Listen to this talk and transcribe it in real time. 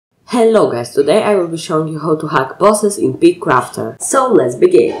Hello guys, today I will be showing you how to hack bosses in PigCrafter. So let's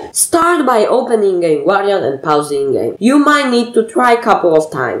begin. Start by opening Game Guardian and pausing game. You might need to try a couple of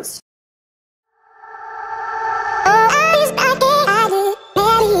times.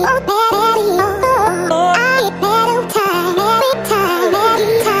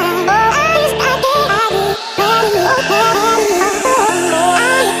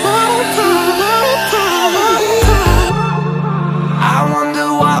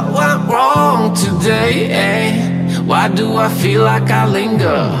 Why do I feel like I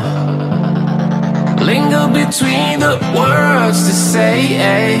linger between the words to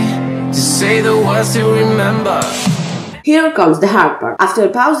say the words to remember. Here comes the hard part. After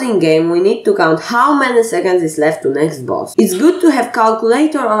pausing game, we need to count how many seconds is left to next boss. It's good to have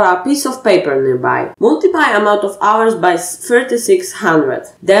calculator or a piece of paper nearby. Multiply amount of hours by 3600.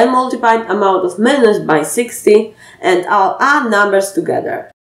 Then multiply amount of minutes by 60 and I'll add numbers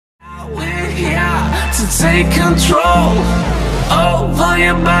together. We're here to take control over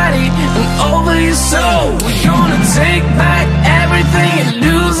your body and over your soul. We're gonna take back everything and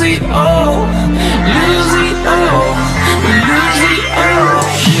lose it all. Lose it all. Lose it all.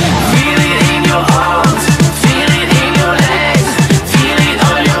 Feel it in your arms, feel it in your legs, feel it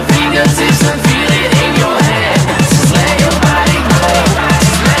on your fingertips and feel it in your head. Just let your body go,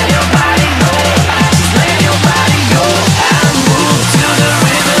 just let your body go, just let your body go and move to the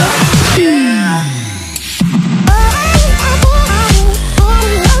rhythm.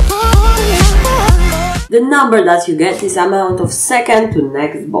 The number that you get is amount of second to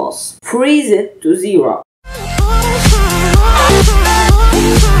next boss. Freeze it to 0.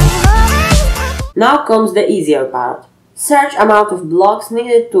 Now comes the easier part. Search amount of blocks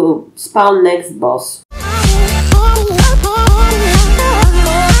needed to spawn next boss.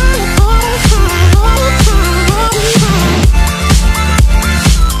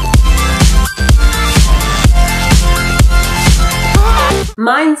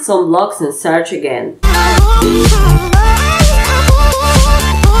 Mine some blocks and search again.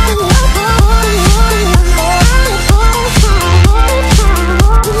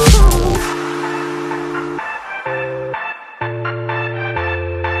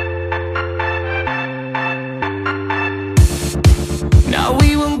 Now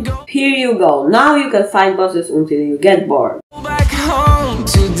we won't go. Here you go. Now you can find bosses until you get bored. Back home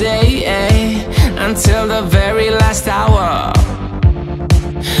today, until the very last hour.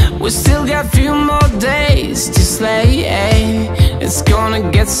 We still got a few more days to slay, It's gonna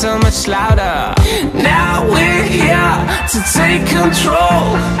get so much louder. Now we're here to take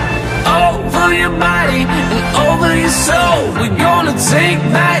control over your body and over your soul. We're gonna take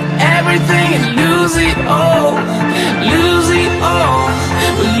back everything and lose it all. Lose it all.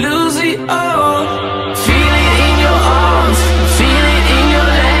 Lose it all.